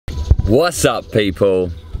What's up, people?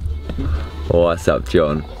 What's up,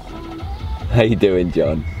 John? How you doing,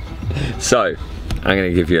 John? So, I'm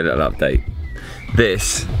gonna give you a little update.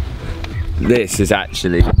 This is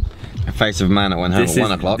actually a face of a man at 1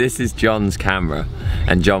 o'clock. This is John's camera,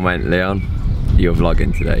 and John went, Leon, you're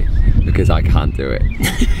vlogging today because I can't do it.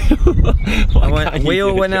 We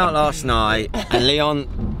all went out last night, and Leon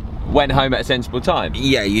went home at a sensible time.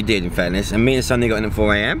 Yeah, you did, in fairness. And me and Sunday got in at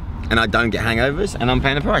 4 AM, and I don't get hangovers, and I'm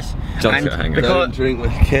paying the price. John's got hangovers. Don't drink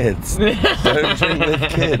with kids. Don't drink with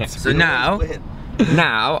kids. So now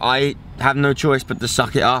I have no choice but to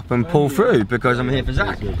suck it up and pull through because I'm here for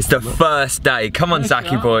Zack. It's the first day. Come on,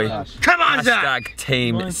 Zacky boy. Come on, Zack! Hashtag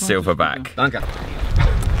Team Silverback. Danke.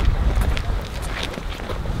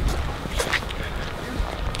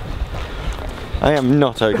 I am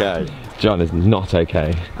not okay. John is not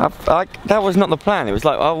okay. That was not the plan. It was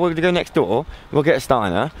like, oh, we're gonna go next door, we'll get a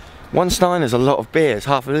Steiner. One Steiner's a lot of beers,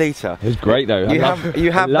 half a litre. It was great though. You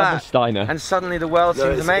have that, a Steiner. and suddenly the world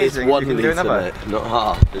seems amazing. It's 1 you can litre, do another. mate, not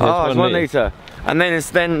half. Oh, it's 1 litre. And then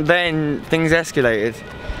then things escalated.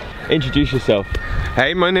 Introduce yourself.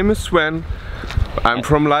 Hey, my name is Sven. I'm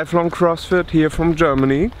from Lifelong CrossFit here from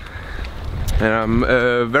Germany. And I'm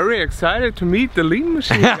very excited to meet the lean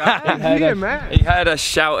machine guy here, man. He heard us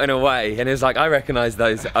shouting away and he was like, I recognise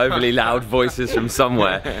those overly loud voices from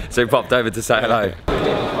somewhere. So he popped over to say hello.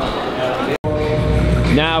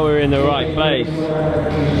 Now we're in the right place.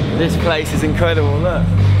 This place is incredible, look.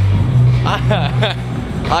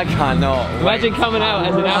 I cannot Imagine coming out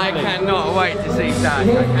as an athlete. I cannot wait to see Zack.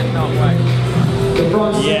 I cannot wait.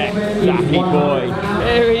 Yeah, Zacky boy.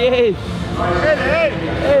 There he is.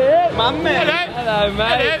 Hey, my man. Hello,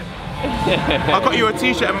 mate. I got you a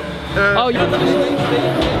t-shirt. Oh, you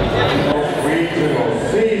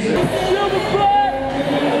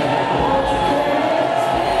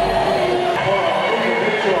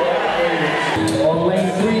On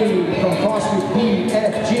lane 3 from CrossFit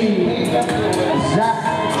PFG, Zack.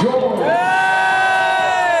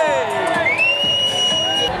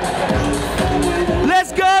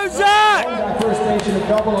 Let's go, Zack! First station of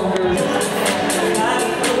double unders.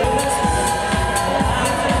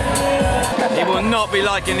 He will not be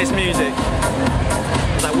liking this music.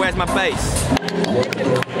 It's like, where's my bass?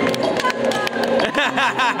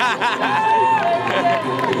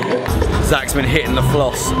 Zack's been hitting the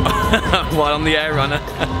floss while on the air runner.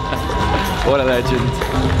 What a legend.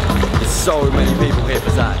 There's so many people here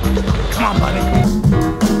for Zack. Come on, buddy.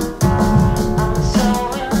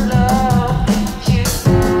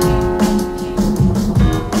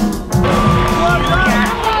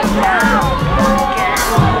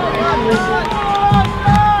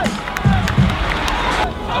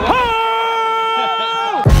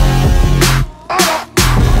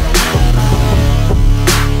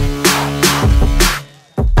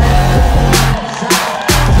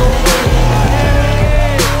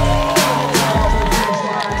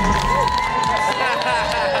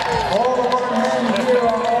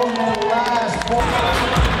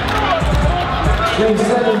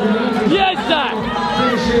 Yes, Zack!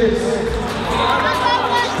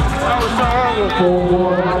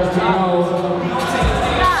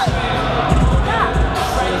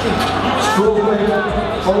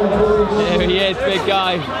 There he is, big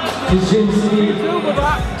guy.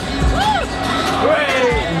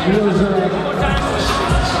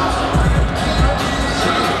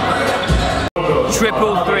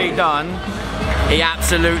 Triple 3 done. He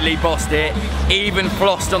absolutely bossed it, even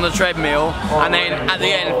flossed on the treadmill, and then at the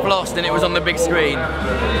end flossed and it was on the big screen.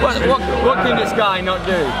 What can this guy not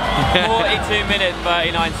do? 42 minutes,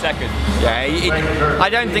 39 seconds. Yeah, I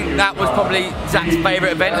don't think that was probably Zack's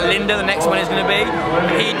favourite event. Linda, the next one is going to be.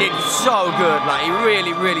 He did so good, like he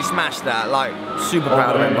really smashed that. Like, super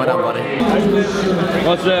proud of him. Well done, buddy.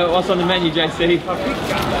 What's on the menu, JC?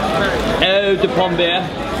 Oh, the Pom Bear.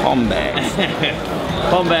 Pom Bears.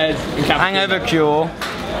 Pom Bears. Hangover cure.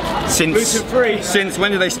 Since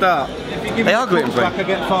when did they start? They are gluten free. I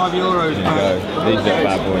get €5. There you go. These are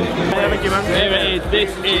bad boys. Here it is. This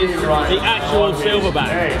is the actual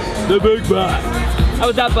silverback. The big back. How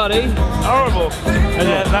was that, buddy? Horrible. And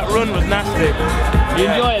that run was nasty. You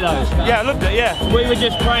enjoy it though? Yeah, I loved it, yeah. We were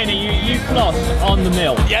just training, you floss on the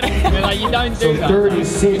mill. Yeah. You're like, you don't do that.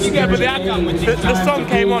 Yeah, but the song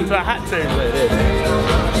came on, so I had to.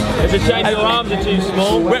 It's a shame your arms are too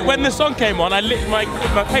small. When the song came on, my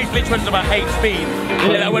pace literally went to about 8 speed.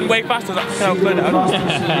 Yeah, I went way faster, I was like, slow down.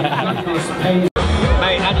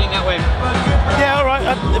 Mate, how do you think that went? Yeah, alright,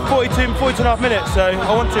 42 and a half minutes, so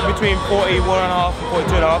I wanted between 41 and a half and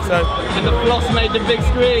 42 and a half, so. And the floss made the big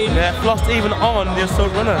screen. Yeah, flossed even on the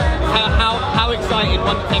assault runner. How so excited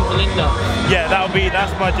when it came to Linda. Yeah,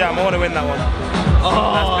 that's my jam. I want to win that one.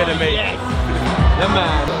 Oh, that's been a me. Yes. The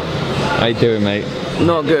man. How you doing, mate?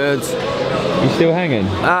 Not good. You still hanging?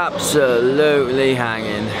 Absolutely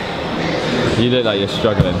hanging. You look like you're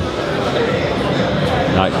struggling.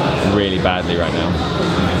 Like, really badly right now.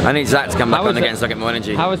 I need Zack to come back on again so I get more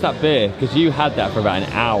energy. How was that beer? Because you had that for about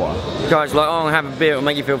an hour. Guys like, oh, have a beer, it'll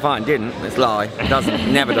make you feel fine. Didn't. It's a lie. It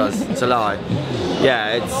doesn't. Never does. It's a lie.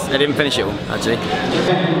 Yeah, I didn't finish it all, actually.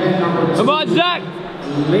 Come on, Zack!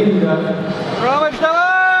 Roman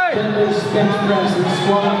bench press and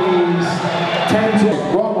squat knees. 10 to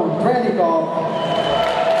Roman Krennikov.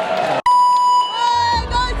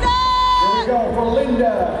 Here we go for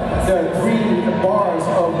Linda. The 3 bars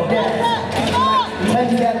of death.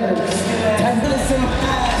 10 deadlifts. 10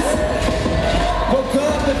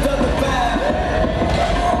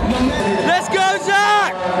 Let's go,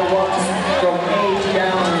 Zack! From 8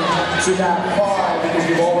 down to that 5 because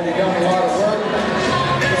you've already done a lot of work.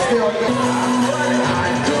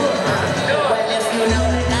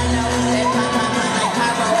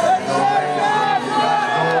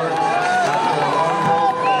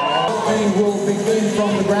 Will begin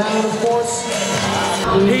from the ground, of course.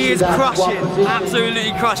 He is crushing,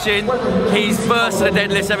 absolutely crushing. He's first to the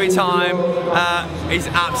deadlifts every time. He's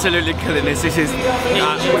absolutely killing this. This is,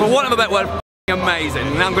 for want of a better word, amazing.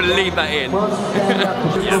 And I'm going to leave that in.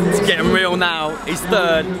 It's getting real now. He's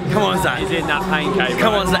third. Come on, Zack. He's in that pain cave.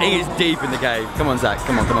 Come on, Zack. He is deep in the cave. Come on, Zack.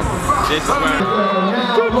 Come on, come on. This is where.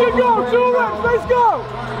 Let's go!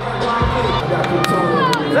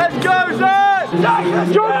 Let's go, Zack! Zack,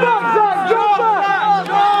 jump back, Zack! Jump back!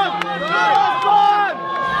 Jump!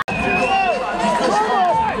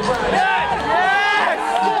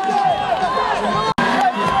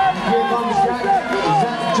 Here comes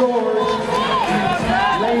Zack George.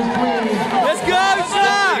 Lane Queen. Let's go,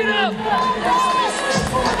 Zack!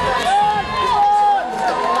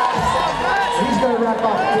 He's going to wrap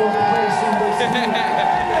up fourth place in this.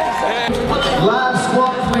 Last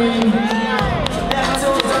squat clean.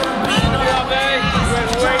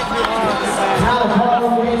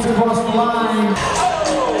 Now weights across the line.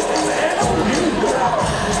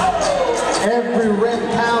 Every rep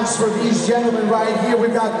counts for these gentlemen right here.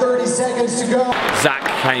 We've got 30 seconds to go. Zack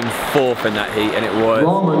came 4th in that heat and it was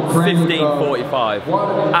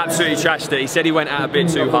 15:45. Absolutely trashed it. He said he went out a bit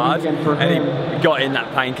too hard and he got in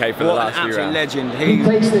that pain cave for the last few rounds. Legend. He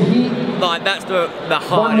takes the heat. Like, that's the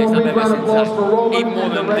hardest I've ever seen Zack. Even more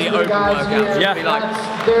than the open workouts. Yeah. Be like,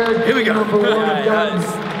 Here we go.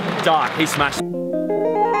 It's dark. He smashed.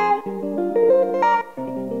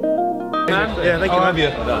 Yeah, thank you, have you?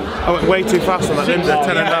 I went way too fast on that Linda,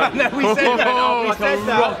 10 and 9. No, we said that. We said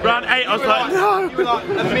that. Round 8, I was like, no! You were like a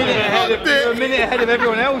minute ahead of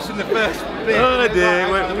everyone else in the first bit. Oh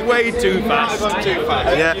dear, went way too fast. Too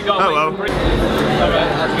fast. Yeah, oh well.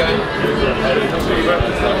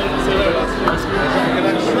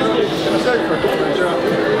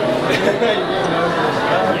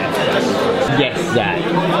 Yes, Zack.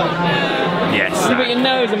 Yes. Look at your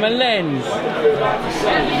nose and my lens.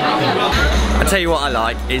 I tell you what I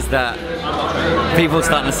like is that people are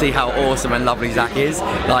starting to see how awesome and lovely Zack is.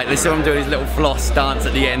 Like, they saw him doing his little floss dance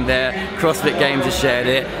at the end there. CrossFit Games has shared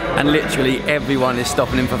it, and literally everyone is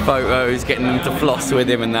stopping him for photos, getting them to floss with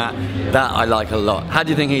him and that. That I like a lot. How do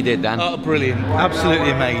you think he did, Dan? Oh, brilliant.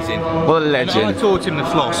 Absolutely amazing. What a legend. I taught him the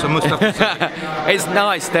floss, I must have to say. It's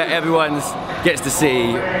nice that everyone gets to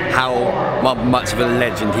see how much of a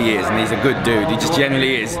legend he is, and he's a good dude. He just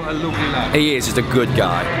generally is. What a lovely lad. He is just a good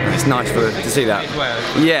guy. It's nice to see that.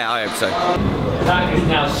 Yeah, I hope so. Zack is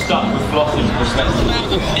now stuck with flossing for the rest of the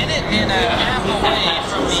About a minute and a half away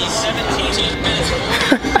from the 17 minutes.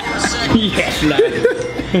 Yes, lad.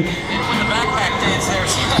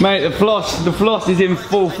 Mate, the floss is in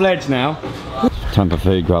full-fledged now. Time for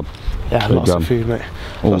food, grub. Yeah, lots of food, mate.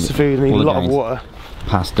 Lots of food, need a lot of water.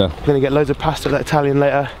 Pasta. I'm gonna get loads of pasta at that Italian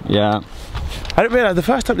later. Yeah. I didn't realise the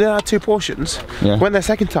first time they had 2 portions. Yeah. When the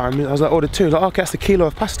second time, I was like, ordered 2. Like, oh, okay, that's a kilo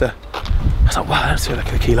of pasta. I was like, wow, that's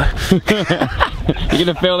like a kilo. You're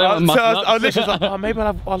gonna fill them on muscle up. I was literally like, oh, maybe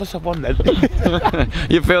I'll just have one then.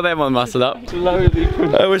 You feel them on muscle up?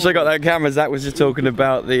 I wish I got that camera. Zack was just talking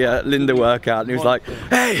about the Linda workout, and he was like,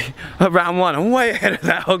 hey, at round 1, I'm way ahead of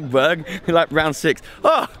that Hogberg. Like round 6,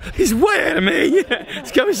 oh, he's way ahead of me.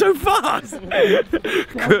 He's coming so fast.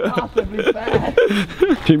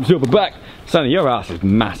 Keep silver back. Sonny, your ass is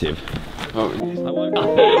massive.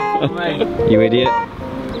 You idiot.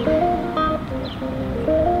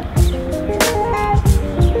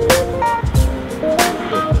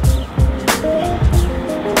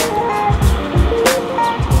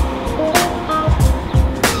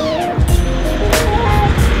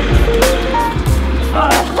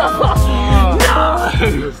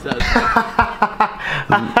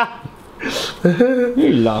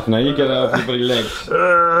 You laugh now, you get out of your bloody legs.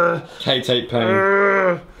 K-tape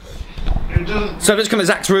pain. So I've just come to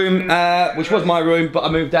Zack's room, which was my room, but I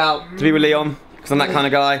moved out to be with Leon, because I'm that kind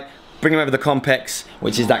of guy. Bring him over the Compex,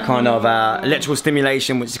 which is that kind of electrical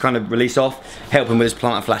stimulation, which is kind of release off, help him with his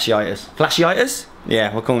plantar fasciitis. Fasciitis?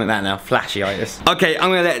 Yeah, we're calling it that now, fasciitis. Okay, I'm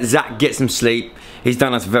gonna let Zack get some sleep. He's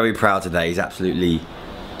done us very proud today. He's absolutely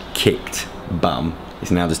kicked bum.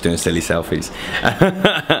 He's now just doing silly selfies.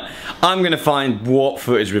 I'm gonna find what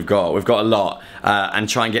footage we've got. We've got a lot, and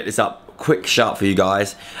try and get this up quick, sharp for you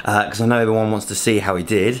guys, because I know everyone wants to see how he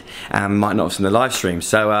did, and might not have seen the live stream.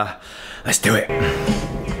 So let's do it.